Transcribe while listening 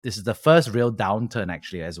this is the first real downturn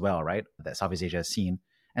actually as well, right? That Southeast Asia has seen.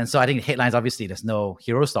 And so I think the headlines, obviously, there's no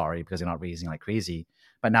hero story because you're not raising like crazy.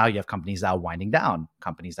 But now you have companies that are winding down,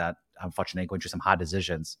 companies that unfortunately going through some hard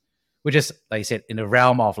decisions, which is, like you said, in the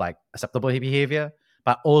realm of like acceptable behavior.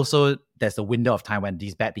 But also there's the window of time when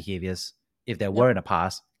these bad behaviors, if there were in the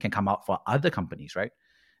past, can come out for other companies, right?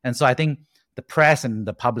 And so I think the press and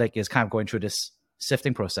the public is kind of going through this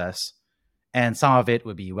sifting process. And some of it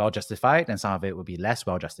would be well justified and some of it would be less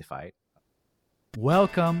well justified.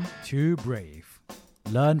 Welcome to Brave.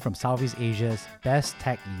 Learn from Southeast Asia's best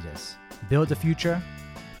tech leaders. Build the future,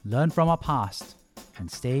 learn from our past,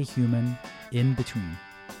 and stay human in between.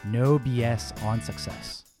 No BS on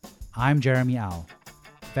success. I'm Jeremy Au,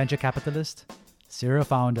 venture capitalist, serial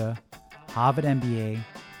founder, Harvard MBA,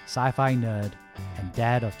 sci-fi nerd, and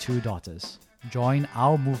dad of 2 daughters. Join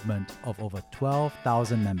our movement of over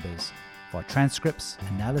 12,000 members for transcripts,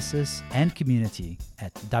 analysis, and community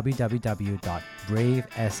at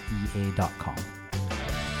www.bravesea.com.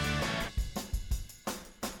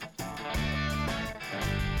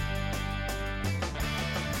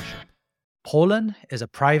 Poland is a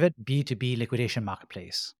private B2B liquidation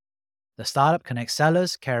marketplace. The startup connects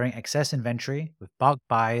sellers carrying excess inventory with bulk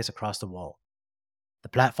buyers across the world. The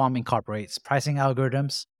platform incorporates pricing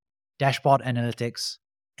algorithms, dashboard analytics,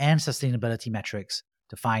 and sustainability metrics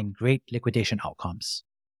to find great liquidation outcomes.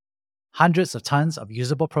 Hundreds of tons of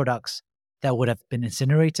usable products that would have been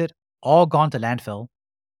incinerated or gone to landfill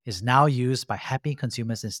is now used by happy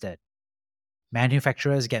consumers instead.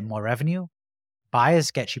 Manufacturers get more revenue,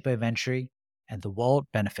 buyers get cheaper inventory, and the world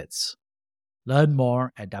benefits. Learn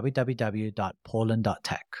more at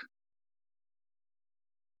www.poland.tech.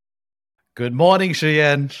 Good morning,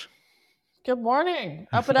 Shiyan. Good morning.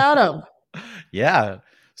 Up and at 'em. Yeah.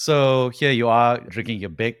 So here you are drinking your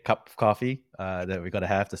big cup of coffee that we got to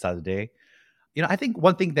have to start the day. You know, I think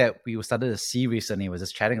one thing that we started to see recently was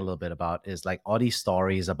just chatting a little bit about is like all these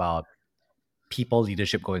stories about people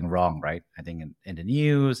leadership going wrong, right? I think in the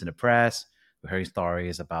news, in the press, we're hearing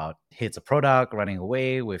stories about hits a product running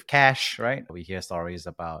away with cash, right? We hear stories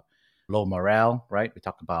about low morale, right? We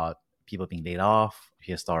talk about people being laid off. We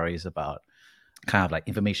hear stories about kind of like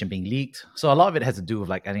information being leaked. So a lot of it has to do with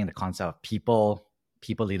like, I think the concept of people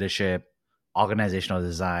leadership, organizational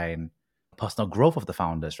design, personal growth of the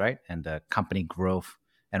founders, right? And the company growth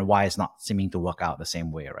and why it's not seeming to work out the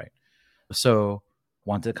same way, right? So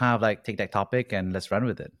want to kind of like take that topic and let's run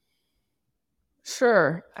with it.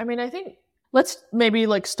 Sure. I mean, I think let's maybe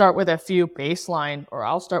like start with a few baseline, or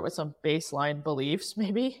I'll start with some baseline beliefs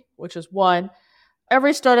maybe, which is one,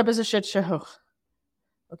 every startup is a shit show.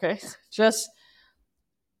 Okay. Just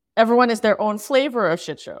everyone is their own flavor of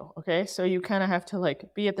shit show. Okay. So you kind of have to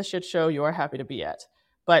like be at the shit show you are happy to be at,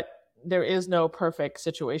 but there is no perfect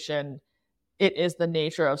situation. It is the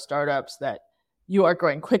nature of startups that you are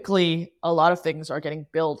growing quickly. A lot of things are getting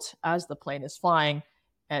built as the plane is flying.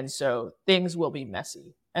 And so things will be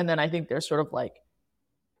messy. And then I think there's sort of like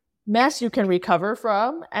mess you can recover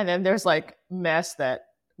from. And then there's like mess that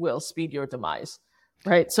will speed your demise.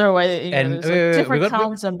 Right. So there's like different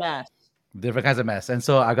kinds of mess. Different kinds of mess. And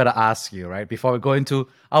so I got to ask you, right, before we go into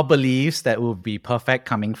our beliefs that will be perfect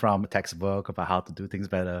coming from a textbook about how to do things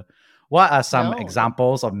better, what are some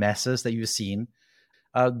examples of messes that you've seen?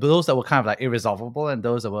 Those that were kind of like irresolvable and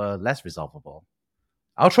those that were less resolvable.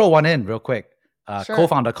 I'll throw one in real quick. Sure.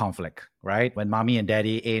 Co-founder conflict, right? When mommy and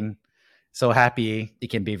daddy ain't so happy, it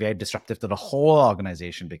can be very disruptive to the whole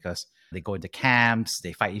organization because they go into camps,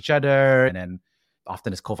 they fight each other, and then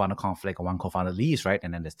often there's co-founder conflict or one co-founder leaves, right?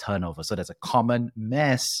 And then there's turnover. So there's a common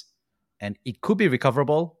mess and it could be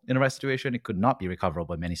recoverable in the right situation. It could not be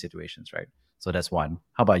recoverable in many situations, right? So that's one.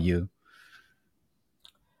 How about you?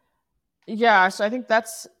 Yeah, so I think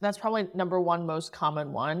that's probably number one most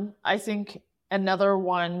common one. I think another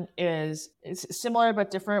one is similar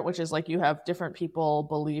but different, which is like you have different people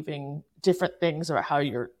believing different things about how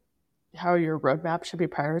your roadmap should be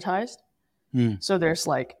prioritized. So there's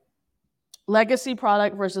like legacy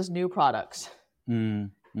product versus new products.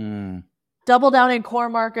 Double down in core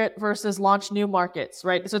market versus launch new markets,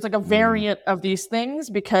 right? So it's like a variant of these things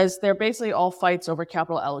because they're basically all fights over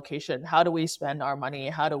capital allocation. How do we spend our money?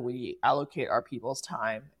 How do we allocate our people's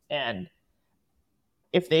time? And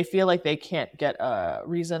if they feel like they can't get a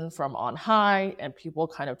reason from on high and people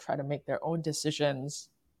kind of try to make their own decisions,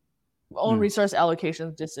 own resource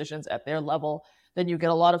allocation decisions at their level, then you get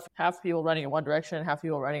a lot of half people running in one direction, half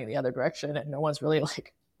people running in the other direction, and no one's really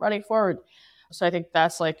like running forward. So I think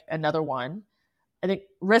that's like another one. I think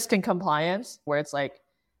risk and compliance, where it's like,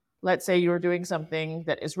 let's say you're doing something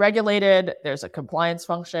that is regulated, there's a compliance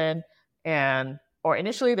function, and or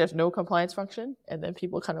initially there's no compliance function, and then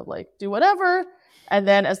people kind of like do whatever. And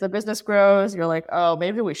then as the business grows, you're like, oh,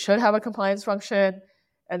 maybe we should have a compliance function.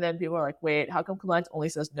 And then people are like, wait, how come compliance only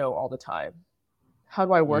says no all the time? How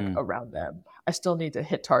do I work around them? I still need to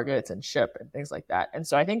hit targets and ship and things like that. And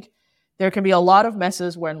so I think there can be a lot of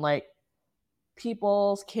messes when like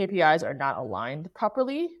people's KPIs are not aligned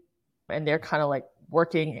properly, and they're kind of like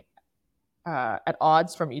working at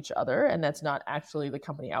odds from each other, and that's not actually the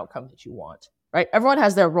company outcome that you want, right? Everyone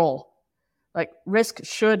has their role. Like risk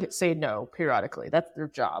should say no periodically. That's their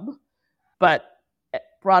job. But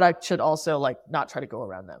product should also like not try to go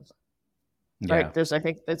around them. Yeah. Right? I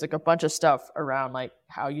think there's like a bunch of stuff around like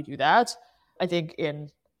how you do that. I think in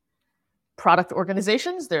product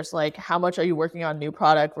organizations, there's like how much are you working on new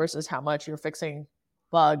product versus how much you're fixing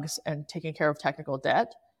bugs and taking care of technical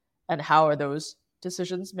debt, and how are those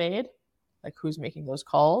decisions made? Like who's making those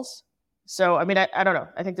calls? So, I mean, I don't know.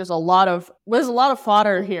 I think there's a lot of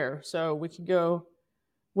fodder here. So we can go,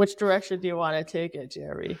 which direction do you want to take it,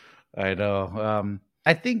 Jerry? I know.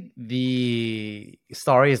 I think the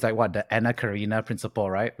story is like what the Anna Karina principle,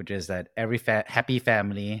 right? Which is that every happy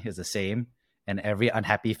family is the same, and every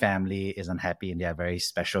unhappy family is unhappy in their very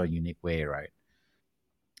special, unique way, right?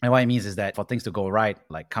 And what it means is that for things to go right,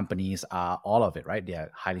 like companies are all of it, right?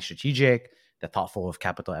 They're highly strategic, they're thoughtful with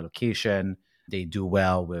capital allocation, they do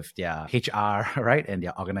well with their HR, right? And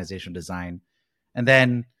their organizational design. And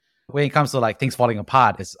then when it comes to like things falling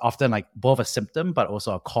apart, it's often like both a symptom, but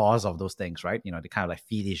also a cause of those things, right? You know, they kind of like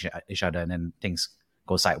feed each other, and then things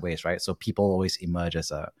go sideways, right? So people always emerge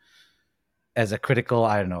as a critical,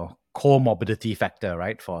 I don't know, comorbidity factor,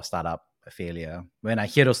 right? For a startup failure. When I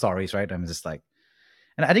hear those stories, right, I'm just like,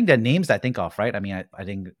 and I think the names I think of, right? I mean, I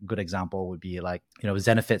think a good example would be like, you know,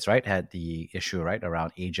 Zenefits, right? Had the issue, right,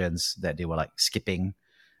 around agents that they were like skipping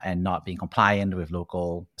and not being compliant with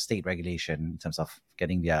local state regulation in terms of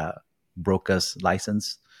getting their broker's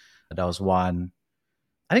license. That was one.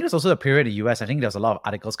 I think it was also a period in the US. I think there was a lot of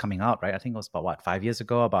articles coming out, right? I think it was about 5 years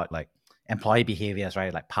ago about like employee behaviors,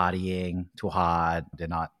 right? Like partying too hard, they're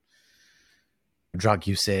not drug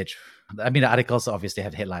usage. I mean, the articles obviously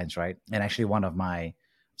had headlines, right? And actually one of my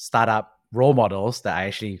startup role models that I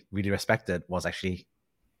actually really respected was actually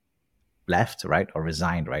left, right? Or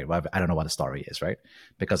resigned, right? Well, I don't know what the story is, right?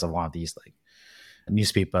 Because of one of these like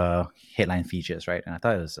newspaper headline features, right? And I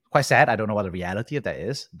thought it was quite sad. I don't know what the reality of that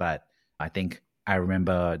is, but I think I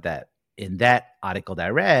remember that in that article that I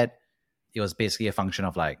read, it was basically a function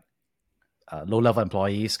of like low-level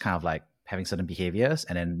employees kind of like having certain behaviors,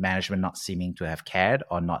 and then management not seeming to have cared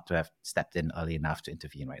or not to have stepped in early enough to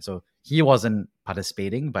intervene, right? So he wasn't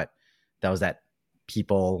participating, but there was that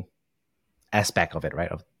people aspect of it, right?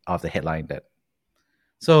 Of the headline that.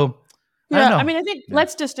 So yeah, I mean, I think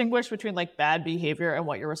let's distinguish between like bad behavior and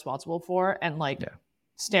what you're responsible for, and like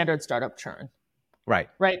standard startup churn. Right.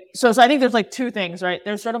 Right. So I think there's like two things, right?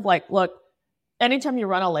 There's sort of like, look, anytime you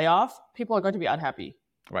run a layoff, people are going to be unhappy.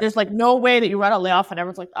 Right. There's like no way that you run a layoff and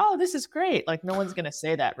everyone's like, oh, this is great. Like no one's going to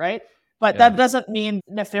say that, right? But that doesn't mean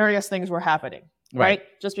nefarious things were happening, right?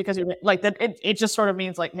 Just because you like that, it just sort of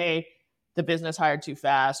means like, hey, the business hired too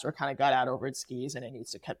fast or kind of got out over its skis and it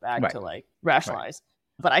needs to cut back to like rationalize.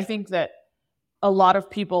 But I think that a lot of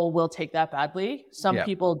people will take that badly. Some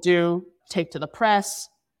people do take to the press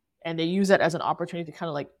and they use it as an opportunity to kind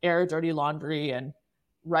of like air dirty laundry and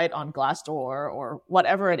write on Glassdoor or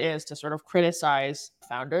whatever it is to sort of criticize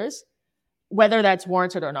founders, whether that's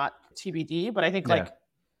warranted or not, TBD. But I think like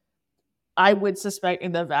I would suspect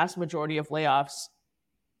in the vast majority of layoffs,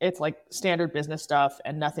 it's like standard business stuff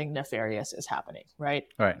and nothing nefarious is happening, right?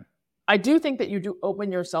 Right. I do think that you do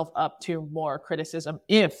open yourself up to more criticism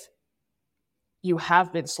if you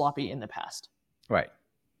have been sloppy in the past. Right.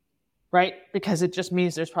 Right? Because it just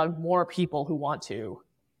means there's probably more people who want to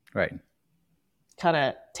kind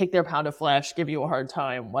of take their pound of flesh, give you a hard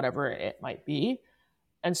time, whatever it might be.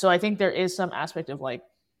 And so I think there is some aspect of like,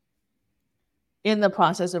 in the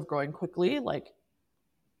process of growing quickly, like,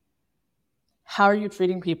 how are you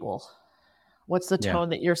treating people? What's the tone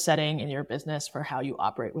that you're setting in your business for how you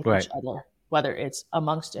operate with each other, whether it's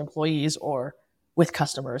amongst employees or with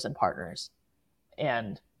customers and partners?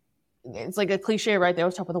 And it's like a cliche, right? They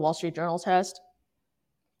always talk about the Wall Street Journal test.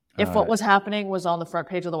 If what was happening was on the front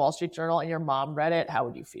page of the Wall Street Journal and your mom read it, how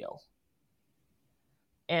would you feel?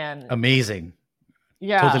 And amazing.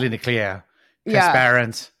 Yeah. Totally in the clear.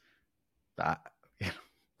 Transparent.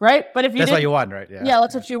 Right? But if you that's what you want, right? Yeah,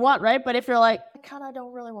 that's what you want, right? But if you're like, I kind of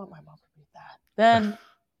don't really want my mom to read that, then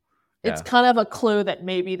it's kind of a clue that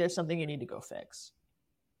maybe there's something you need to go fix.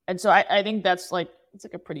 And so I think that's like, it's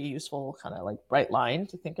like a pretty useful kind of like bright line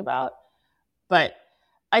to think about. But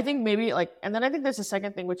I think maybe like, and then I think there's a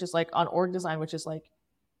second thing, which is like on org design, which is like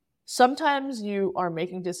sometimes you are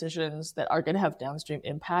making decisions that are going to have downstream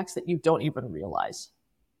impacts that you don't even realize.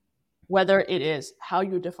 Whether it is how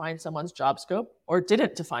you define someone's job scope or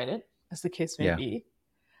didn't define it, as the case may be,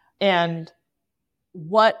 and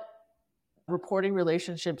what reporting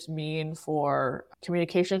relationships mean for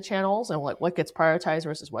communication channels and like what gets prioritized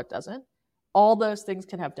versus what doesn't. All those things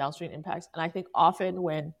can have downstream impacts. And I think often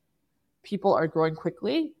when people are growing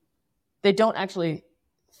quickly, they don't actually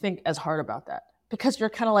think as hard about that because you're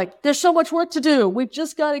kind of like, there's so much work to do. We've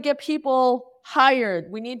just got to get people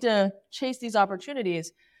hired. We need to chase these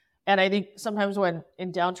opportunities. And I think sometimes when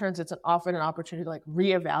in downturns, it's often an opportunity to like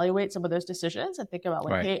reevaluate some of those decisions and think about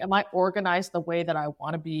like, hey, am I organized the way that I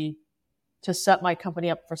want to be to set my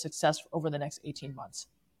company up for success over the next 18 months?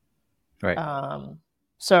 Right.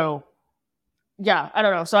 So yeah, I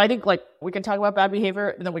don't know. So I think like we can talk about bad behavior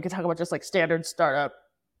and then we can talk about just like standard startup,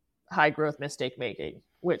 high growth mistake making,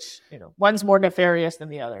 which, one's more nefarious than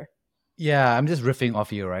the other. Yeah, I'm just riffing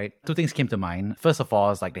off you, right? Two things came to mind. First of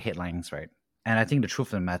all, is like the headlines, right? And I think the truth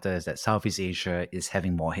of the matter is that Southeast Asia is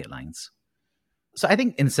having more headlines. So I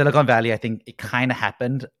think in Silicon Valley, I think it kind of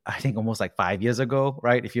happened, I think almost like 5 years ago,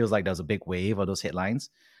 right? It feels like there was a big wave of those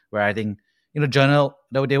headlines where I think,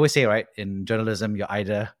 they always say, right? In journalism, you're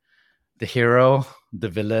either the hero, the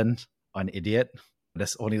villain, or an idiot.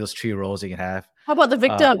 There's only those three roles you can have. How about the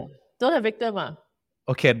victim? Don't have victim.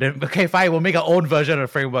 Okay, fine. We'll make our own version of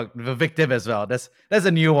the framework. The victim as well. That's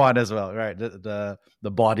a new one as well, right? The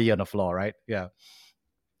body on the floor, right? Yeah.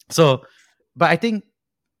 So, but I think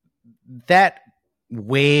that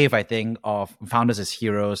wave, I think, of founders as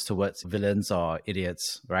heroes towards villains or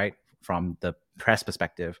idiots, right? From the press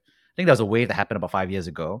perspective, I think there was a wave that happened about 5 years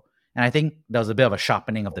ago, and I think there was a bit of a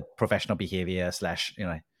sharpening of the professional behavior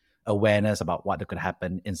 / awareness about what could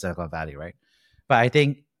happen in Silicon Valley, right? But I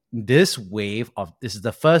think this is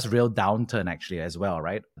the first real downturn actually as well,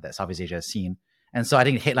 right? That Southeast Asia has seen. And so I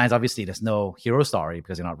think the headlines, obviously, there's no hero story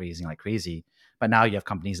because they're not raising like crazy. But now you have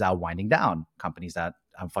companies that are winding down, companies that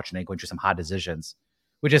unfortunately going through some hard decisions,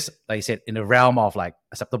 which is, like you said, in the realm of like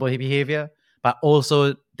acceptable behavior. But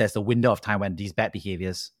also there's the window of time when these bad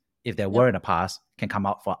behaviors, if there were in the past, can come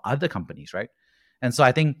out for other companies, right? And so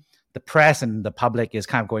I think the press and the public is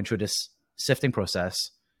kind of going through this sifting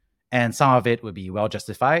process. And some of it would be well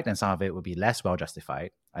justified and some of it would be less well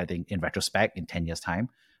justified, I think, in retrospect, in 10 years' time.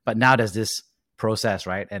 But now there's this process,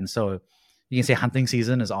 right? And so you can say hunting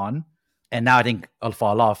season is on. And now I think for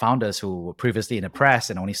a lot of founders who were previously in the press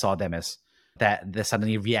and only saw them as that, they're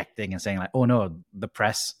suddenly reacting and saying like, oh no, the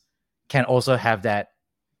press can also have that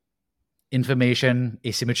information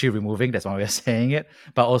asymmetry removing. That's one way of saying it,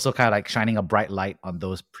 but also kind of like shining a bright light on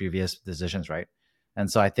those previous decisions, right? And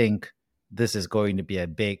so I think this is going to be a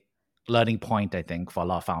big learning point, I think, for a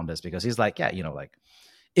lot of founders, because he's like, like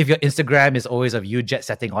if your Instagram is always of you jet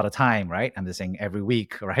setting all the time, right? I'm just saying every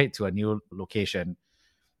week, right, to a new location.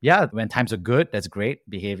 Yeah, when times are good, that's great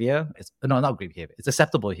behavior. Not great behavior. It's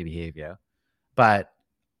acceptable behavior, but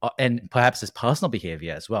and perhaps it's personal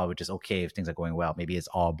behavior as well, which is okay if things are going well. Maybe it's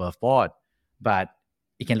all above board, but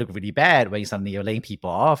it can look really bad when you're laying people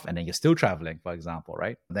off and then you're still traveling, for example,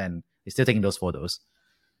 right? Then you're still taking those photos.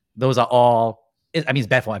 Those are all. It's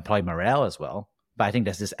bad for employee morale as well. But I think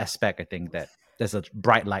there's this aspect, I think, that there's a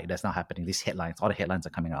bright light that's now happening. These headlines, all the headlines are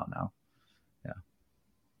coming out now.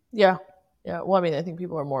 Yeah. Well, I think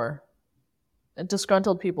people are more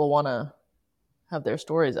disgruntled. People want to have their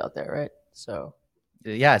stories out there, right? So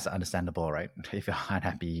yeah, it's understandable, right? If you're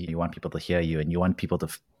unhappy, you want people to hear you and you want people to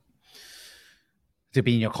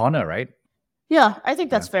be in your corner, right? Yeah, I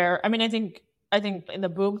think that's fair. I think in the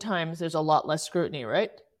boom times, there's a lot less scrutiny,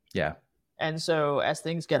 right? Yeah. And so as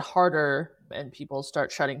things get harder and people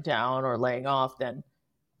start shutting down or laying off, then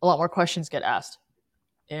a lot more questions get asked.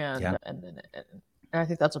 And I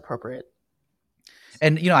think that's appropriate.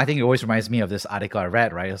 And, I think it always reminds me of this article I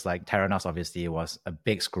read, right? It's like Theranos obviously was a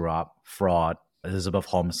big screw up, fraud. Elizabeth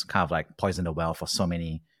Holmes kind of like poisoned the well for so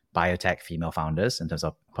many biotech female founders in terms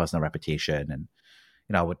of personal reputation. And,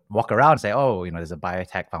 I would walk around and say, oh, there's a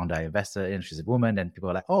biotech founder I invested in. She's a woman. And people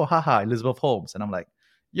are like, oh, haha, Elizabeth Holmes. And I'm like,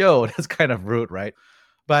 yo, that's kind of rude, right?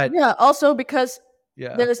 But yeah, also because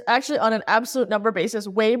there's actually on an absolute number basis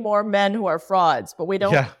way more men who are frauds, but we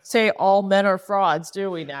don't say all men are frauds, do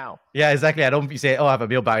we now? Yeah, exactly. I don't say, oh, I have a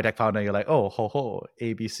male biotech founder. You're like, oh, ho,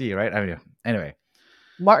 ABC, right? Anyway.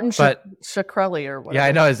 Martin Shkreli or whatever. Yeah,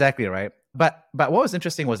 I know, exactly, right? But what was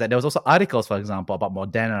interesting was that there was also articles, for example, about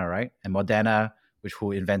Moderna, right? And Moderna,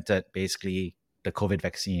 who invented basically the COVID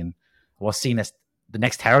vaccine, was seen as the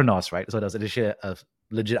next Theranos, right? So there was a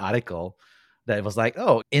legit article that it was like,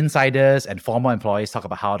 oh, insiders and former employees talk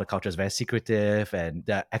about how the culture is very secretive and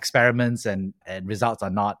the experiments and results are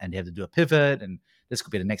not, and they have to do a pivot, and this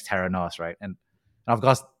could be the next Theranos, right? And of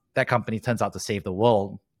course, that company turns out to save the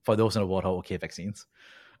world for those in the world who are okay with vaccines.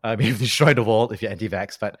 You've destroyed the world if you're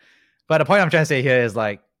anti-vax. But the point I'm trying to say here is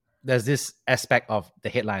like, there's this aspect of the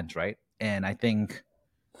headlines, right? And I think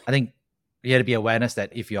you have to be awareness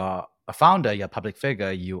that if you're a founder, you're a public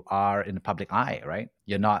figure, you are in the public eye, right?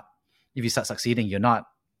 You're not, if you start succeeding, you're not,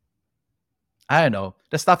 I don't know,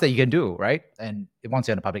 the stuff that you can do, right? And once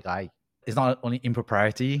you're in the public eye, it's not only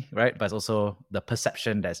impropriety, right? But it's also the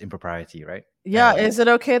perception that's impropriety, right? Yeah, is it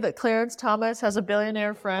okay that Clarence Thomas has a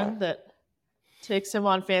billionaire friend that takes him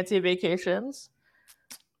on fancy vacations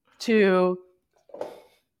to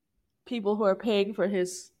people who are paying for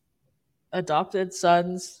his adopted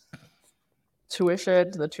son's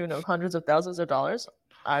tuition to the tune of hundreds of thousands of dollars?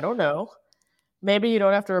 I don't know. Maybe you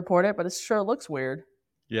don't have to report it, but it sure looks weird.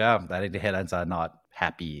 Yeah, I think the headlines are not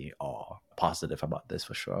happy or positive about this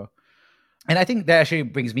for sure. And I think that actually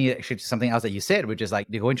brings me to something else that you said, which is like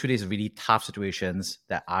they're going through these really tough situations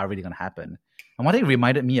that are really going to happen. And one thing it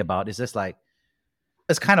reminded me about is just like,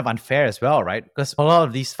 it's kind of unfair as well, right? Because a lot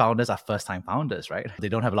of these founders are first-time founders, right? They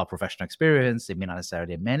don't have a lot of professional experience. They may not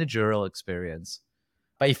necessarily have managerial experience.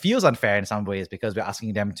 But it feels unfair in some ways because we're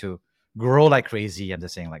asking them to grow like crazy, I'm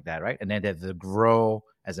just saying like that, right? And then they have to grow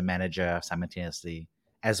as a manager simultaneously,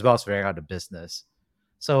 as well as figuring out the business.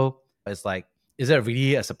 So it's like, is it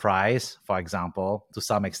really a surprise, for example, to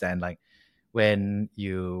some extent, like when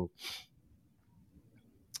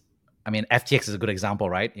FTX is a good example,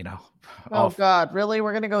 right? God, really?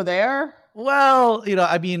 We're going to go there? Well,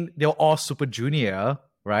 they're all super junior,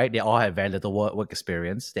 right? They all have very little work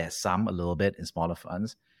experience. There's some a little bit in smaller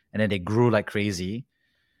funds. And then they grew like crazy.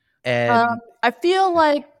 And I feel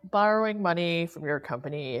like borrowing money from your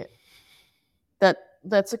company,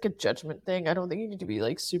 that's like a judgment thing. I don't think you need to be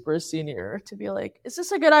like super senior to be like, is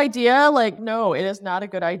this a good idea? Like, no, it is not a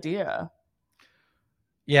good idea.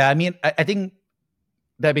 Yeah, I think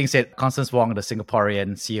that being said, Constance Wong, the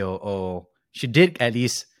Singaporean COO,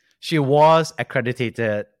 she was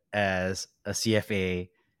accredited as a CFA,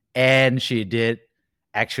 and she did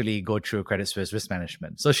actually go through Credit Suisse risk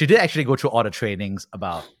management. So she did actually go through all the trainings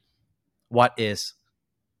about what is.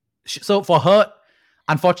 So for her,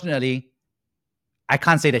 unfortunately, I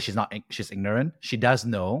can't say that she's ignorant. She does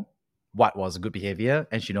know what was good behavior,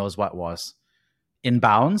 and she knows what was in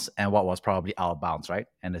bounds and what was probably out of bounds, right?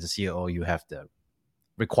 And as a COO, you have the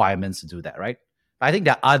requirements to do that, right? But I think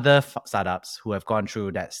there are other startups who have gone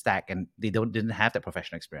through that stack and they didn't have that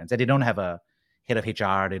professional experience. And they don't have a head of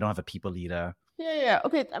HR. They don't have a people leader. Yeah.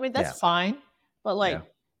 Okay. That's fine. But like,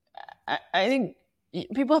 yeah. I think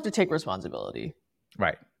people have to take responsibility.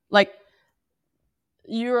 Right. Like,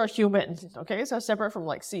 you're a human, okay? So separate from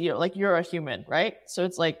like CEO, like you're a human, right? So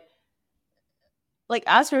it's like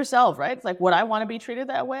ask yourself, right? It's like, would I want to be treated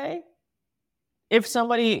that way? If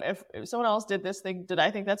someone else did this thing, did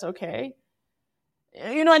I think that's okay?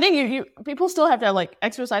 I think you people still have to like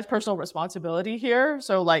exercise personal responsibility here.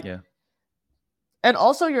 So like, yeah. And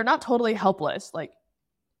also you're not totally helpless. Like,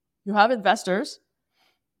 you have investors,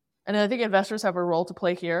 and I think investors have a role to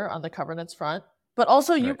play here on the governance front. But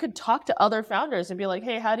also you could talk to other founders and be like,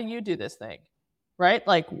 hey, how do you do this thing? Right?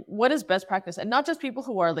 Like, what is best practice? And not just people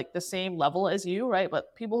who are like the same level as you, right?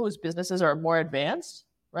 But people whose businesses are more advanced,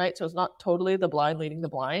 right? So it's not totally the blind leading the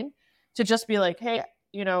blind. To just be like, hey,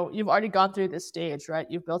 you've already gone through this stage, right?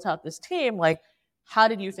 You've built out this team. Like, how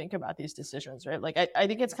did you think about these decisions, right? Like, I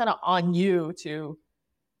think it's kind of on you to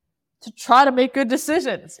try to make good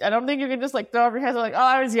decisions. I don't think you can just like throw up your hands and like, oh,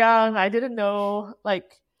 I was young, I didn't know.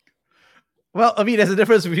 Like, well, there's a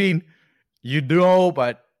difference between you know,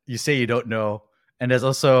 but you say you don't know. And there's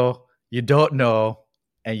also you don't know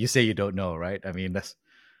and you say you don't know, right? That's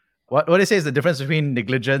what they say is the difference between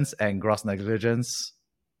negligence and gross negligence.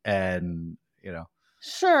 And,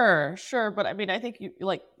 Sure. But I think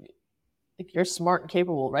you're smart and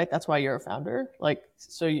capable, right? That's why you're a founder. Like,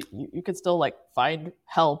 so you could still like find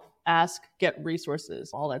help, ask, get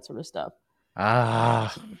resources, all that sort of stuff. I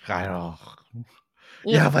don't.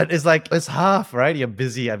 Yeah, but it's like, it's half, right? You're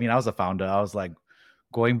busy. I was a founder. I was like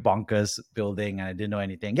going bonkers building and I didn't know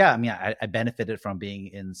anything. Yeah, I benefited from being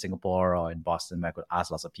in Singapore or in Boston where I could ask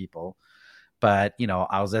lots of people. But,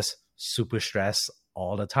 I was just super stressed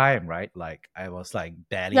all the time, right? Like, I was like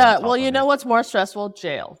barely. Yeah, well, what's more stressful?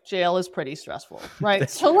 Jail. Jail is pretty stressful, right?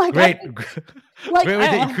 So like, great way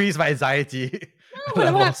to increase my anxiety. No, but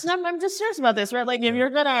I'm just serious about this, right? Like, if you're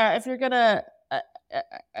gonna,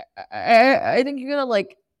 I think you're gonna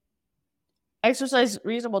like exercise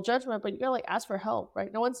reasonable judgment, but you gotta like ask for help,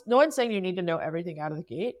 right? No one's saying you need to know everything out of the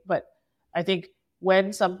gate, but I think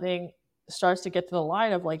when something starts to get to the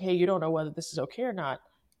line of like, hey, you don't know whether this is okay or not,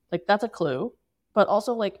 like that's a clue. But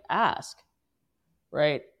also like ask,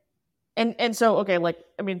 right? And so okay, like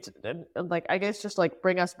I mean, like I guess just like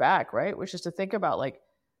bring us back, right? Which is to think about like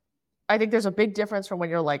I think there's a big difference from when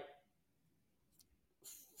you're like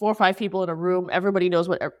 4 or 5 people in a room, everybody knows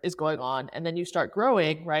what is going on, and then you start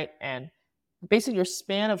growing, right? And basically your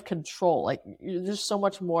span of control, like there's so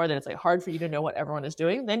much more that it's like hard for you to know what everyone is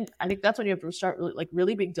doing. Then I think that's when you have to start really, like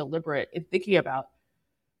really being deliberate in thinking about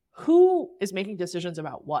who is making decisions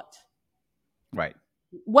about what. Right.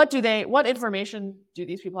 What information do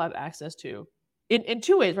these people have access to? In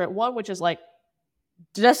two ways, right? One, which is like,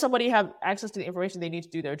 does somebody have access to the information they need to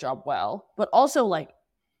do their job well? But also like,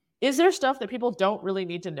 is there stuff that people don't really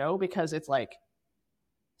need to know because it's like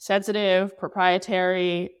sensitive,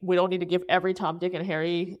 proprietary? We don't need to give every Tom, Dick, and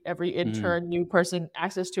Harry, every intern, new person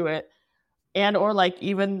access to it. And or like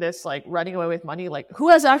even this like running away with money, like who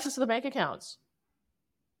has access to the bank accounts?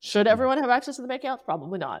 Should everyone have access to the bank accounts?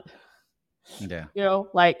 Probably not. Yeah. You know,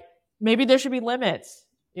 like maybe there should be limits.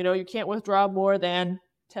 You know, you can't withdraw more than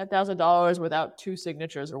 $10,000 without 2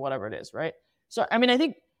 signatures or whatever it is, right? So, I mean, I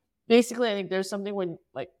think there's something when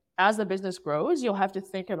like as the business grows, you'll have to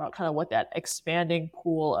think about kind of what that expanding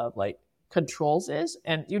pool of like controls is,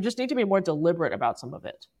 and you just need to be more deliberate about some of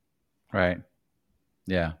it. Right.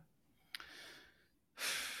 Yeah.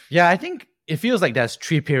 Yeah, I think it feels like there's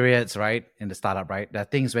 3 periods, right, in the startup, right? There are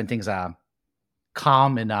things when things are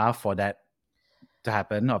calm enough for that to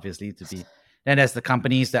happen, obviously, to be. Then there's the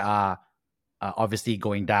companies that are obviously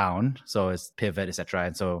going down, so it's pivot, etc.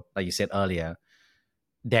 And so, like you said earlier,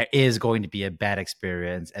 there is going to be a bad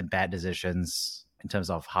experience and bad decisions in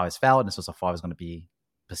terms of how it's felt and so far it's going to be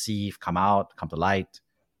perceived, come to light,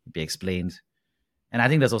 be explained. And I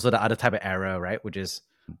think there's also the other type of error, right, which is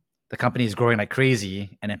the company is growing like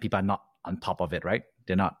crazy and then people are not on top of it, right?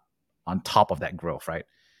 They're not on top of that growth, right?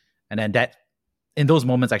 And then that, in those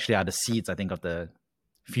moments actually are the seeds, I think, of the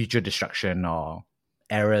future destruction or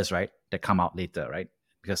errors, right, that come out later, right?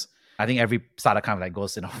 Because I think every startup kind of like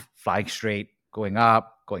goes, flying straight, going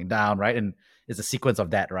up, going down, right? And it's a sequence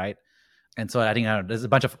of that, right? And so I think there's a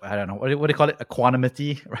bunch of, I don't know, what do you call it?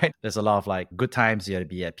 Equanimity, right? There's a lot of like good times you got to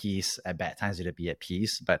be at peace, at bad times you got to be at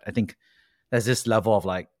peace. But I think there's this level of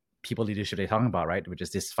like people leadership they're talking about, right? Which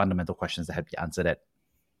is these fundamental questions that have to be answered at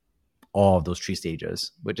all of those 3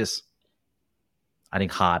 stages, which is, I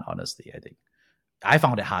think, hard, honestly. I think I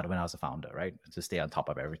found it hard when I was a founder, right? To stay on top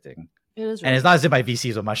of everything. It is, and it's not as if my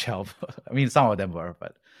VCs were much help. I mean, some of them were,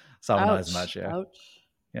 but some not as much. Yeah. Ouch.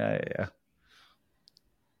 Yeah.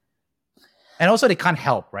 And also they can't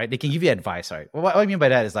help, right? They can give you advice, right? What I mean by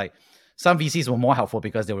that is like some VCs were more helpful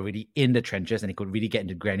because they were really in the trenches and they could really get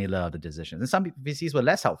into granular of the decisions. And some VCs were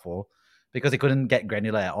less helpful because they couldn't get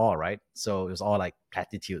granular at all, right? So it was all like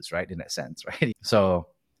platitudes, right? In that sense, right? So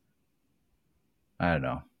I don't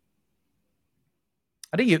know.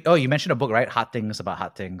 I think you mentioned a book, right? Hard Things About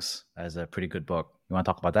Hard Things as a pretty good book. You want to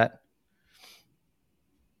talk about that?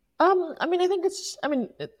 I mean, I think it's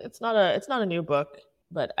not a new book,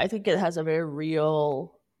 but I think it has a very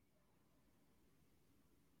real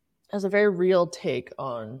take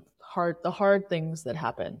on the hard things that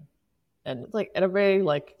happen, and like at a very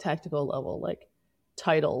like tactical level, like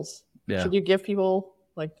titles. Yeah. Should you give people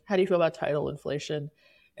like, how do you feel about title inflation?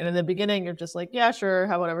 And in the beginning, you're just like, yeah, sure,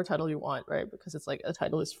 have whatever title you want, right? Because it's like a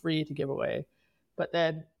title is free to give away. But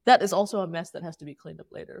then that is also a mess that has to be cleaned up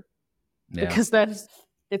later. Yeah. Because then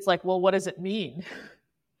it's like, well, what does it mean?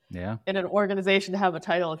 Yeah. In an organization to have a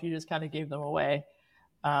title if you just kind of gave them away?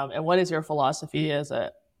 And what is your philosophy as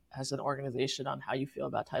an organization on how you feel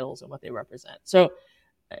about titles and what they represent? So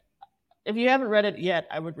if you haven't read it yet,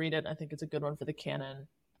 I would read it. I think it's a good one for the canon.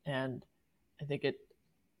 And I think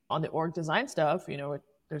on the org design stuff,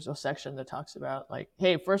 there's a section that talks about like,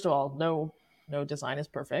 hey, first of all, no design is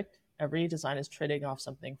perfect. Every design is trading off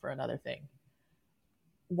something for another thing.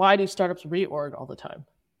 Why do startups reorg all the time?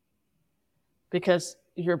 Because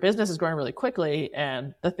your business is growing really quickly,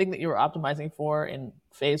 and the thing that you were optimizing for in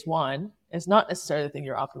phase 1 is not necessarily the thing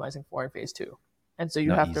you're optimizing for in phase 2. And so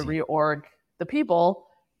you have to reorg the people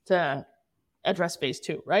to address phase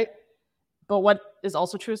 2, right? But what is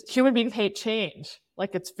also true is human beings hate change.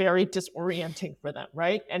 Like, it's very disorienting for them,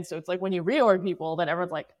 right? And so it's like when you reorg people, then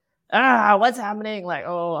everyone's like, what's happening? Like,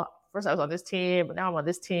 oh, first I was on this team, but now I'm on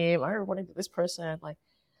this team. I reporting to this person. Like,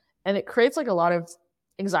 and it creates like a lot of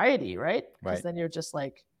anxiety, right? Because then you're just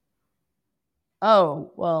like,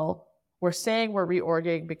 oh, well, we're saying we're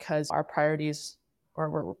reorging because our priorities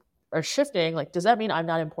are shifting. Like, does that mean I'm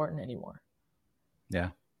not important anymore? Yeah.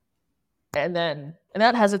 And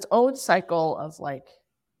that has its own cycle of like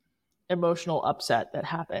emotional upset that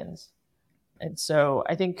happens. And so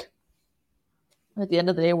I think at the end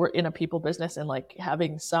of the day, we're in a people business, and like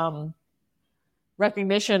having some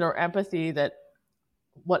recognition or empathy that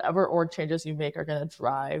whatever org changes you make are going to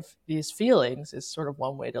drive these feelings is sort of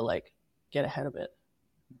one way to like get ahead of it.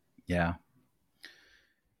 Yeah.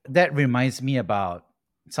 That reminds me about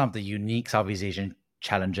some of the unique Southeast Asian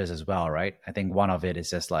challenges as well, right? I think one of it is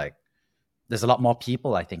just like there's a lot more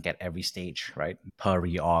people, I think, at every stage, right? Per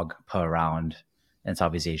reorg, per round in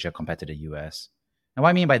Southeast Asia compared to the US. And what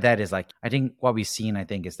I mean by that is like, I think what we've seen, I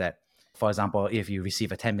think, is that, for example, if you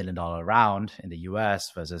receive a $10 million round in the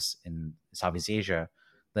US versus in Southeast Asia,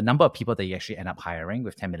 the number of people that you actually end up hiring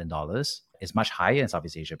with $10 million is much higher in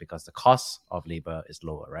Southeast Asia because the cost of labor is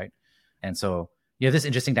lower, right? And so you have this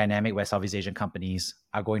interesting dynamic where Southeast Asian companies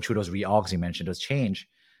are going through those reorgs you mentioned, those change,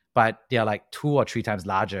 but they're like 2 or 3 times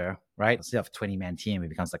larger, right? Instead of a 20-man team, it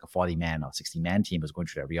becomes like a 40-man or 60-man team is going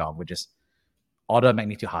through that reorg, which is order of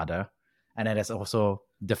magnitude harder. And then there's also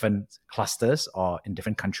different clusters or in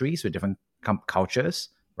different countries with different cultures,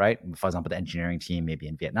 right? For example, the engineering team may be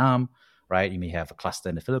in Vietnam, right? You may have a cluster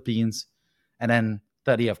in the Philippines. And then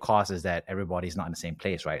thirdly, of course, is that everybody's not in the same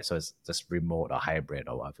place, right? So it's just remote or hybrid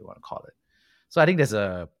or whatever you want to call it. So I think there's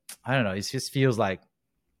I don't know, it just feels like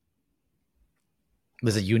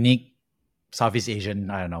there's a unique Southeast Asian,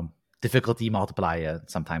 I don't know, difficulty multiplier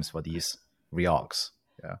sometimes for these reorgs.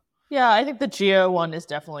 Yeah. Yeah, I think the geo one is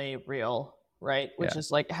definitely real, right? Which Yeah. is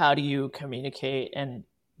like, how do you communicate and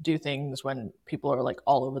do things when people are like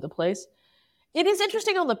all over the place? It is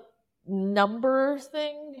interesting on the number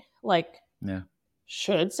thing. Like, Yeah.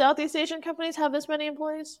 should Southeast Asian companies have this many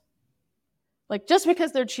employees? Like, just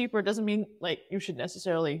because they're cheaper doesn't mean like you should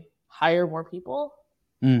necessarily hire more people.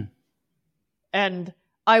 Mm. And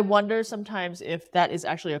I wonder sometimes if that is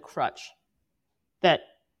actually a crutch. That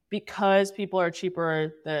because people are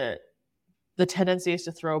cheaper, the tendency is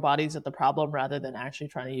to throw bodies at the problem rather than actually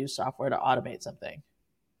trying to use software to automate something,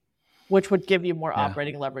 which would give you more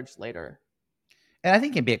operating leverage later. And I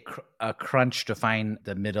think it can be a crunch to find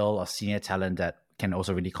the middle or senior talent that can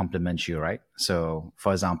also really complement you, right? So,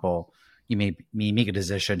 for example, you may make a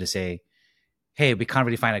decision to say, hey, we can't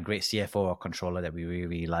really find a great CFO or controller that we really,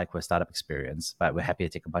 really like with startup experience, but we're happy to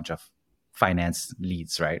take a bunch of finance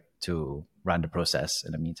leads, right, to run the process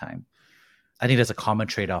in the meantime. I think there's a common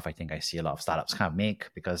trade-off I think I see a lot of startups kind of make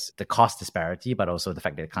because the cost disparity, but also the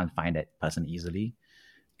fact that they can't find that person easily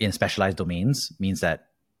in specialized domains means that,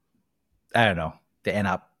 I don't know, they end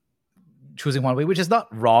up choosing one way, which is not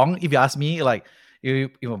wrong. If you ask me, like, you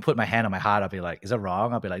put my hand on my heart, I'll be like, is it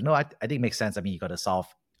wrong? I'll be like, no, I think it makes sense. I mean, you got to solve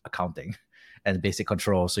accounting and basic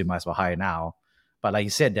control, so you might as well hire now. But like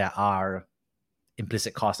you said, there are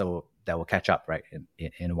implicit costs that will catch up, right,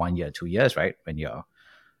 in 1 year, 2 years, right, when you're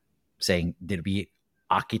saying, did we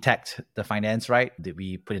architect the finance right? Did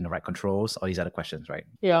we put in the right controls? All these other questions, right?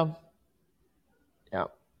 Yeah.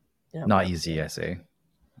 Not easy, I say.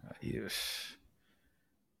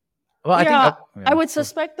 Well, I yeah, think I would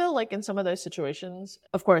suspect though, like in some of those situations,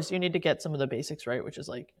 of course, you need to get some of the basics right, which is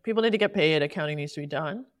like people need to get paid, accounting needs to be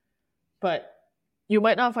done, but you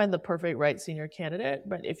might not find the perfect right senior candidate.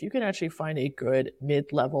 But if you can actually find a good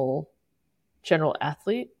mid-level general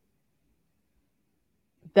athlete,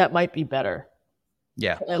 that might be better.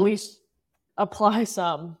 Yeah. At least apply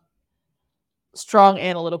some strong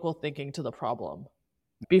analytical thinking to the problem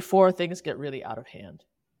before things get really out of hand.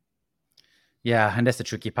 Yeah, and that's the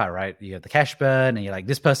tricky part, right? You have the cash burn, and you're like,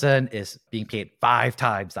 this person is being paid 5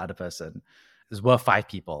 times the other person. It's worth 5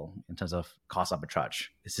 people in terms of cost arbitrage.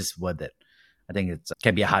 Is this worth it? I think it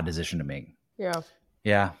can be a hard decision to make. Yeah.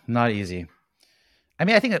 Yeah, not easy. I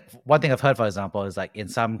mean, I think one thing I've heard, for example, is like in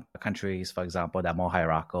some countries, for example, that are more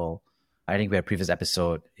hierarchical. I think we had a previous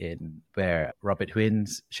episode in where Robert Huynh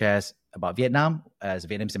shares about Vietnam. As a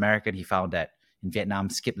Vietnamese American, he found that in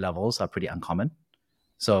Vietnam, skip levels are pretty uncommon.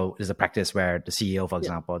 So there's a practice where the CEO, for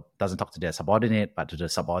example, doesn't talk to their subordinate, but to the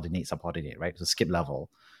subordinate, right? So skip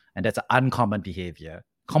level. And that's an uncommon behavior.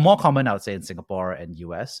 More common, I would say, in Singapore and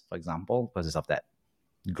US, for example, because of that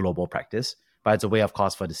global practice. But it's a way, of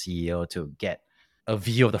course, for the CEO to get a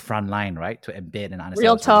view of the front line, right? To embed and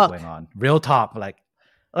understand what's really going on. Real talk, like,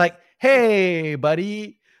 hey,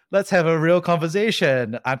 buddy, let's have a real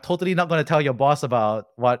conversation. I'm totally not going to tell your boss about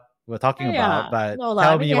what we're talking about, but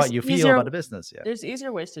tell me what you feel about the business. Yeah, there's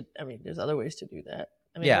easier ways to. I mean, there's other ways to do that.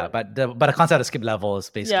 I mean, yeah, but the concept of skip level is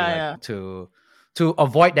basically to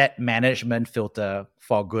avoid that management filter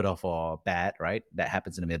for good or for bad, right? That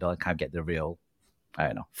happens in the middle and kind of get the real, I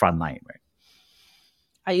don't know, front line, right?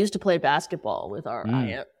 I used to play basketball with our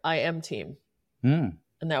IM team, Hmm.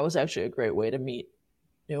 And that was actually a great way to meet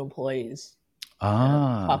new employees and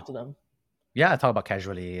Ah. talk to them. Yeah, talk about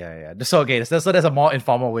casually. Yeah. So okay, so there's a more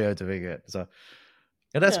informal way of doing it. So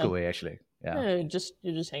yeah, that's a Yeah. good way actually. Yeah. Yeah,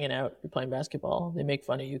 you're just hanging out. You're playing basketball. They make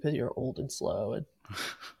fun of you because you're old and slow. And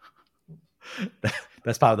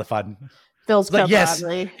That's part of the fun. Phil's It's like, yes,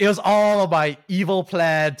 camaraderie. it was all of my evil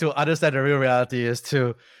plan to understand the real reality is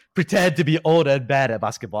to pretend to be old and bad at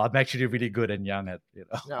basketball. I'm actually really good and young at No,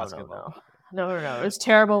 no, basketball. no, no, no, no. It was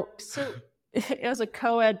terrible. So it was a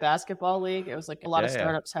co-ed basketball league. It was like a lot of Yeah, yeah.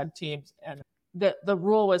 startups had teams, and the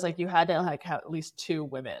rule was like you had to like have at least 2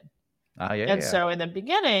 women. Yeah, And yeah. so in the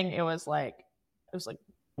beginning, it was like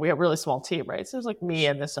we had a really small team, right? So it was like me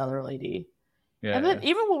and this other lady. Yeah, And then yeah.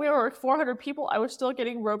 even when we were 400 people, I was still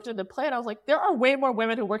getting roped into play. And I was like, there are way more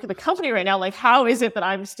women who work at the company right now. Like, how is it that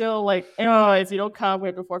I'm still like, oh, if you don't come, we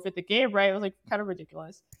have to forfeit the game, right? It was like kind of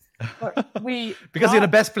ridiculous. But we Because you're the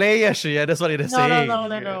best player, yeah. That's what they're saying.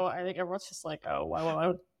 No. I think everyone's just like, oh, why would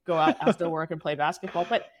I go out after work and play basketball?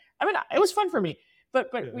 But I mean, it was fun for me. But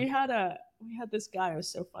Yeah. we had this guy. It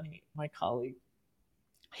was so funny. My colleague.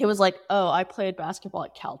 He was like, oh, I played basketball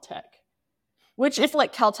at Caltech. Which, if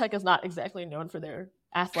like Caltech is not exactly known for their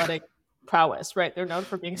athletic prowess, right? They're known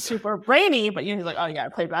for being super brainy, but he's like, oh yeah, I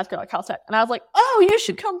played basketball at Caltech. And I was like, oh, you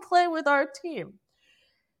should come play with our team.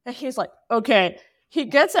 And he's like, okay. He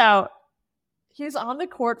gets out. He's on the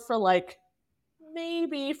court for like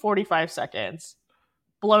maybe 45 seconds,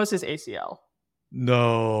 blows his ACL.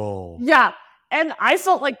 No. Yeah. And I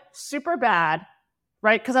felt like super bad,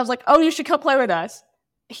 right? Because I was like, oh, you should come play with us.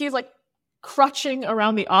 He's like crutching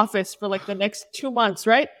around the office for like the next 2 months,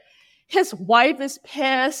 right? His wife is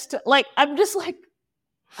pissed. Like, I'm just like,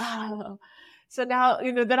 oh. So now,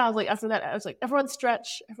 then I was like, after that, I was like, everyone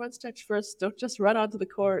stretch first. Don't just run onto the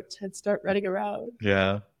court and start running around.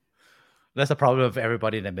 Yeah. That's the problem of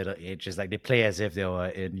everybody in the middle age. Is like they play as if they were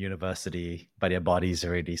in university, but their body's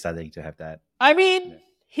already starting to have that. I mean,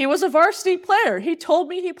 he was a varsity player. He told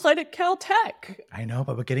me he played at Caltech. I know,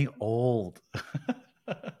 but we're getting old.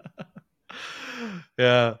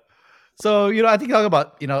 Yeah. So, I think talk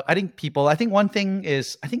about, I think one thing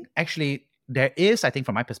is, I think actually there is, I think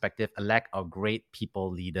from my perspective, a lack of great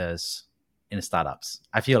people leaders in startups.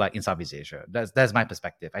 I feel like in Southeast Asia. That's my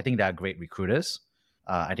perspective. I think there are great recruiters.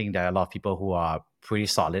 I think there are a lot of people who are pretty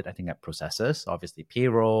solid, I think, at processes, obviously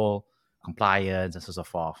payroll, compliance, and so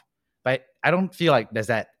forth. But I don't feel like there's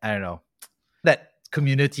that, I don't know, that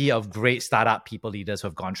community of great startup people leaders who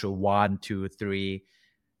have gone through 1, 2, 3,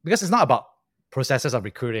 because it's not about processes of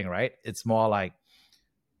recruiting, right? It's more like,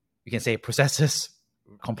 you can say processes,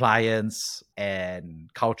 compliance, and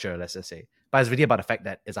culture, let's just say. But it's really about the fact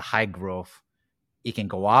that it's a high growth. It can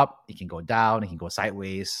go up, it can go down, it can go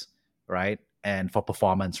sideways, right? And for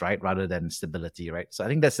performance, right? Rather than stability, right? So I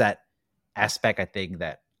think that's that aspect, I think,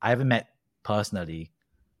 that I haven't met personally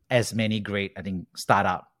as many great, I think,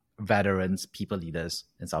 startup veterans, people leaders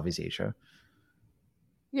in Southeast Asia.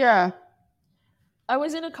 Yeah. I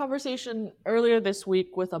was in a conversation earlier this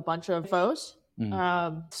week with a bunch of foes,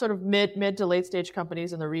 sort of mid to late stage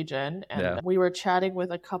companies in the region. And we were chatting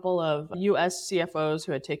with a couple of US CFOs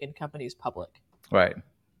who had taken companies public. Right.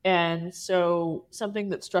 And so something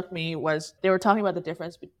that struck me was they were talking about the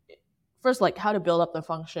difference, first, like how to build up the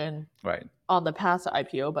function on the path to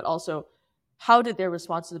IPO, but also how did their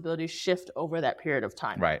responsibilities shift over that period of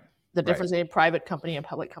time? Right. The difference between private company and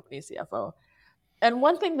public company CFO. And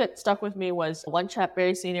one thing that stuck with me was one chap,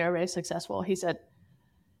 very senior, very successful. He said,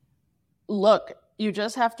 look, you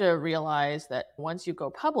just have to realize that once you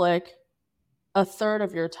go public, a third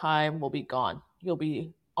of your time will be gone. You'll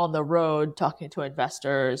be on the road talking to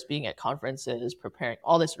investors, being at conferences, preparing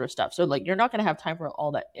all this sort of stuff. So like you're not going to have time for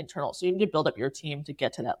all that internal. So you need to build up your team to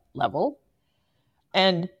get to that level.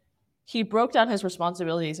 And he broke down his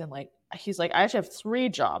responsibilities and like he's like, I actually have 3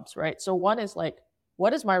 jobs, right? So one is like,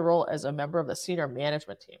 what is my role as a member of the senior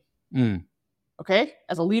management team? Okay,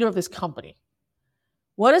 as a leader of this company.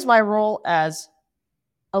 What is my role as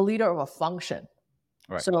a leader of a function?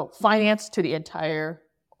 Right. So finance to the entire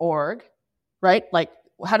org, right? Like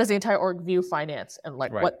how does the entire org view finance and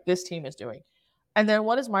like what this team is doing? And then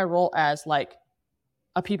what is my role as like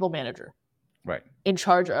a people manager? Right. In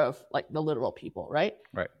charge of like the literal people, right?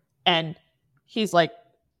 Right. And he's like,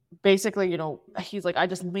 basically, he's like, I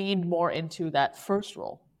just leaned more into that first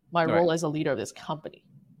role, my role as a leader of this company.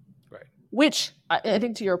 Right. Which I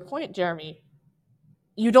think to your point, Jeremy,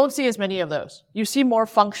 you don't see as many of those. You see more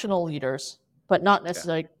functional leaders, but not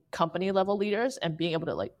necessarily company level leaders and being able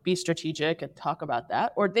to like be strategic and talk about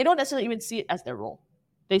that. Or they don't necessarily even see it as their role.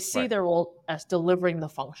 They see their role as delivering the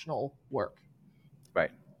functional work.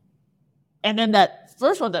 Right. And then that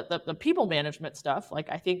first one, the people management stuff, like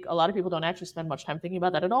I think a lot of people don't actually spend much time thinking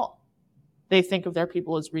about that at all. They think of their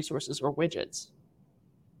people as resources or widgets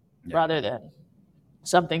Yeah. rather than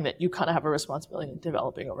something that you kind of have a responsibility in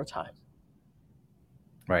developing over time.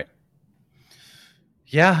 Right.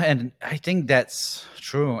 Yeah, and I think that's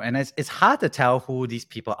true. And it's hard to tell who these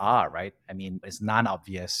people are, right? I mean, it's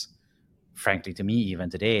non-obvious, frankly, to me, even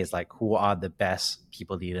today. It's like, who are the best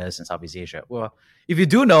people leaders in Southeast Asia? Well, if you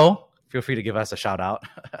do know, feel free to give us a shout out,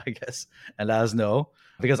 I guess, and let us know.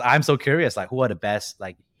 Because I'm so curious, like, who are the best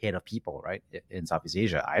like head of people, right, in Southeast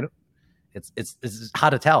Asia? I don't. It's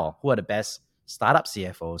hard to tell who are the best startup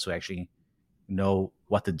CFOs who actually know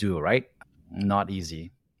what to do, right? Not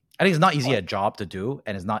easy. I think it's not easy a job to do,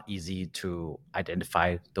 and it's not easy to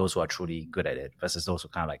identify those who are truly good at it versus those who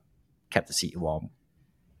kind of like kept the seat warm.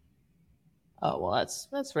 Oh well,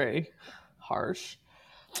 that's very harsh.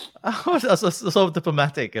 So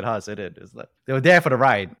diplomatic and hard, isn't it? It's like they were there for the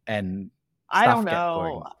ride, and I don't stuff kept know.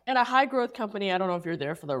 going. In a high growth company, I don't know if you're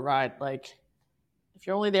there for the ride. Like, if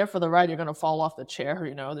you're only there for the ride, you're gonna fall off the chair.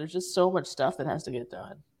 You know, there's just so much stuff that has to get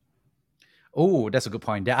done. Oh, that's a good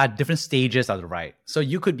point. There are different stages of the ride. So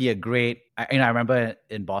you could be a great. I remember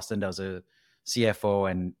in Boston there was a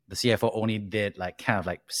CFO, and the CFO only did like kind of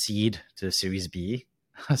like seed to Series B.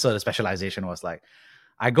 So the specialization was like,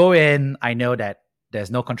 I go in, I know that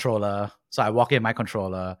there's no controller, so I walk in my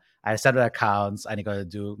controller, I set the accounts, I got to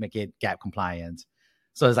do make it gap compliant.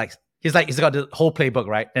 So it's like he's got the whole playbook,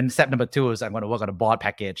 right? Then step number 2 is I'm going to work on a board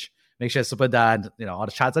package, make sure it's super done, all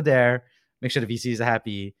the charts are there, make sure the VCs are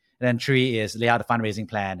happy. And then 3 is lay out the fundraising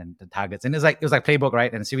plan and the targets. And it was like playbook,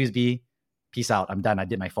 right? And Series B, peace out. I'm done. I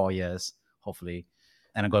did my 4 years, hopefully.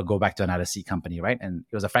 And I'm going to go back to another seed company, right? And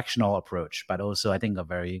it was a fractional approach, but also I think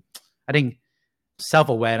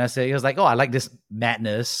self-awareness. It was like, oh, I like this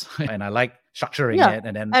madness and I like structuring Yeah, it.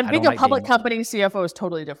 And then and I being don't a like public being company CFO is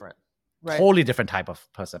totally different, right? totally different type of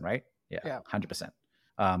person, right? Yeah, Yeah. 100%.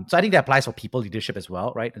 So I think that applies for people leadership as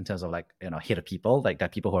well, right? In terms of like, head of people, like there are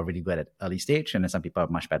people who are really good at early stage, and then some people are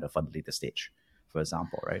much better for the later stage, for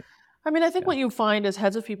example, right? I mean, I think what you find is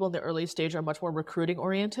heads of people in the early stage are much more recruiting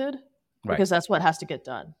oriented Right. because that's what has to get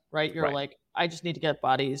done, right? You're Right. like, I just need to get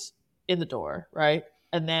bodies in the door, right?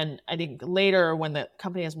 And then I think later when the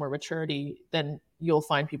company has more maturity, then you'll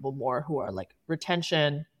find people more who are like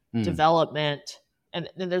retention, development, and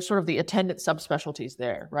then there's sort of the attendant subspecialties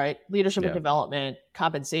there, right? Leadership and development,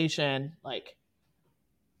 compensation, like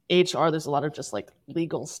HR, there's a lot of just like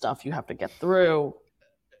legal stuff you have to get through.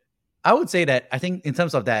 I would say that I think in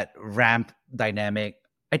terms of that ramp dynamic,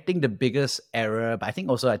 I think the biggest error, but I think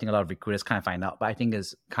a lot of recruiters kind of find out, but I think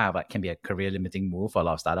is kind of like can be a career limiting move for a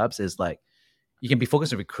lot of startups is like you can be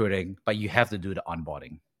focused on recruiting, but you have to do the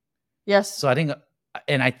onboarding. Yes. So I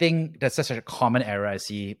think that's such a common error. I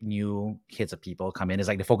see new kids of people come in. It's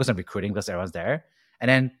like they focus on recruiting because everyone's there. And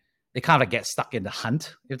then they kind of like get stuck in the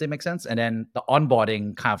hunt, if that makes sense. And then the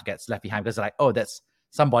onboarding kind of gets left behind because they're like, oh, that's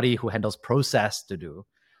somebody who handles process to do.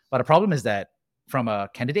 But the problem is that from a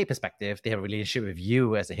candidate perspective, they have a relationship with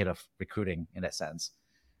you as the head of recruiting in that sense.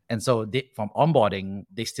 And so from onboarding,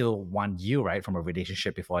 they still want you, right, from a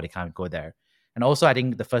relationship before they kind of go there. And also, I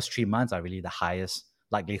think the first 3 months are really the highest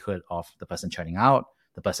likelihood of the person churning out,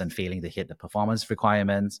 the person failing to hit the performance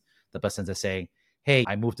requirements, the person just saying, hey,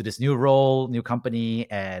 I moved to this new role, new company,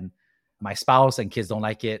 and my spouse and kids don't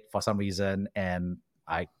like it for some reason, and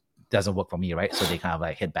it doesn't work for me, right? So they kind of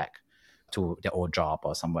like head back to their old job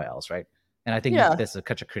or somewhere else, right? And I think that's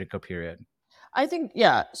such a critical period. I think,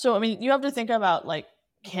 so, I mean, you have to think about like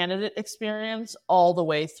candidate experience all the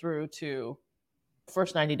way through to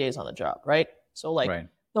first 90 days on the job, right? So like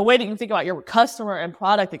the way that you think about your customer and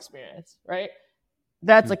product experience, right?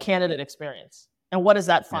 That's a candidate experience. And what does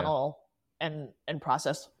that funnel and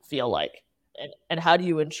process feel like? And how do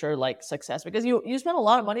you ensure like success? Because you spend a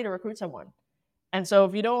lot of money to recruit someone. And so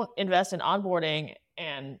if you don't invest in onboarding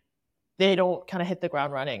and they don't kind of hit the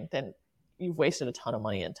ground running, then you've wasted a ton of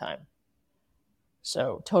money and time.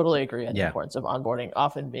 So totally agree on the importance of onboarding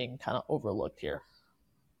often being kind of overlooked here.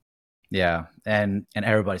 Yeah, and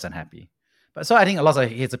everybody's unhappy. But so I think a lot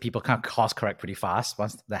of heads of people kind of course correct pretty fast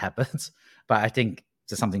once that happens. But I think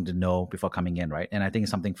it's something to know before coming in, right? And I think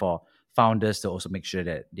it's something for founders to also make sure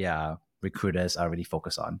that their recruiters are really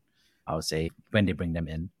focused on, I would say, when they bring them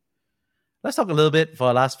in. Let's talk a little bit for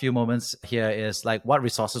the last few moments here is like what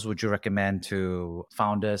resources would you recommend to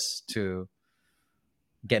founders to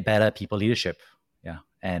get better people leadership,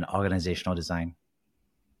 and organizational design?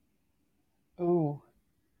 Ooh.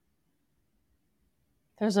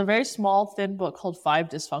 There's a very small, thin book called 5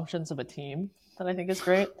 Dysfunctions of a Team that I think is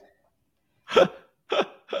great.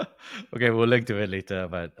 Okay, we'll link to it later.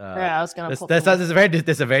 But Yeah, I was gonna put that's the link.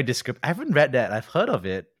 there's a very descriptive. I haven't read that. I've heard of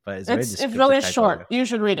it, but it's very It's descriptive really title. short. You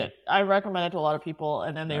should read it. I recommend it to a lot of people,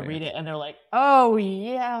 and then they Okay. read it and they're like, "Oh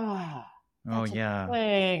yeah, Oh that's a yeah.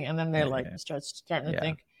 thing," and then they Yeah. starting to Yeah.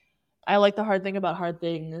 think. I like The Hard Thing About Hard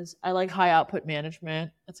Things. I like High Output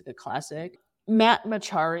Management. That's a good classic. Matt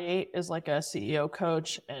Machari is like a CEO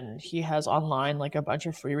coach, and he has online like a bunch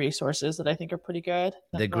of free resources that I think are pretty good. The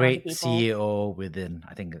for other great people. CEO within.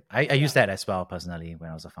 I think I used that as well personally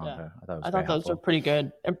when I was a founder. I thought it was I very thought those helpful. were pretty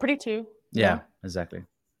good and pretty too. Yeah, exactly.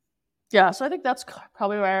 Yeah, so I think that's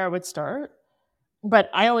probably where I would start. But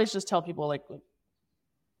I always just tell people like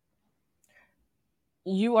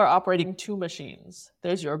you are operating two machines.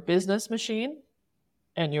 There's your business machine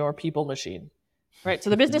and your people machine. Right?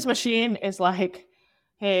 So the business machine is like,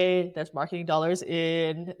 hey, there's marketing dollars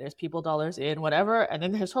in, there's people dollars in, whatever, and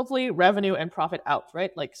then there's hopefully revenue and profit out,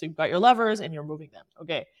 right? Like so you've got your levers and you're moving them.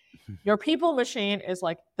 Okay. Your people machine is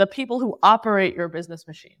like the people who operate your business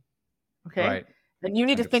machine. Okay? Right. And you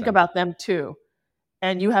need to think 100%. about them too.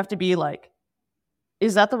 And you have to be like,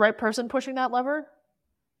 is that the right person pushing that lever?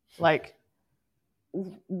 Like,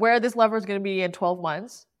 where this lever is going to be in 12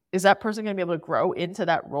 months, is that person going to be able to grow into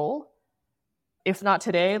that role? If not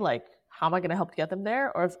today, like, how am I going to help get them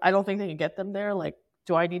there? Or if I don't think they can get them there, like,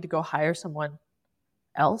 do I need to go hire someone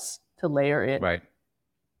else to layer in? Right.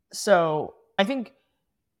 So I think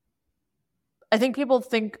people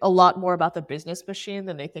think a lot more about the business machine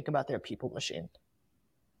than they think about their people machine.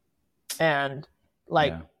 And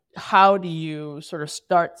like, how do you sort of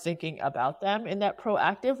start thinking about them in that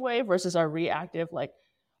proactive way versus our reactive, like,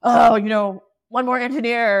 oh, one more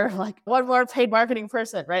engineer, like one more paid marketing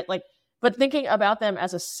person, right? Like, but thinking about them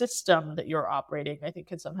as a system that you're operating, I think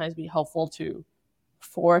can sometimes be helpful to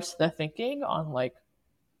force the thinking on like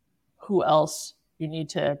who else you need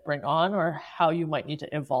to bring on or how you might need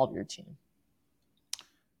to evolve your team.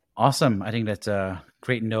 Awesome. I think that's a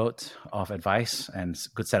great note of advice and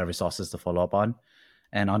good set of resources to follow up on.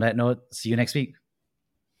 And on that note, see you next week.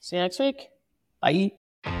 See you next week. Bye.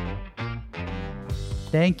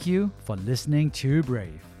 Thank you for listening to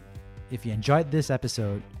Brave. If you enjoyed this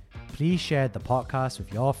episode, please share the podcast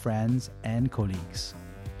with your friends and colleagues.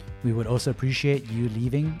 We would also appreciate you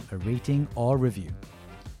leaving a rating or review.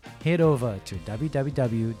 Head over to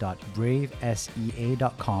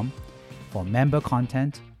www.bravesea.com for member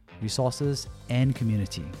content, resources, and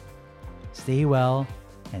community. Stay well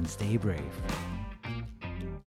and stay brave.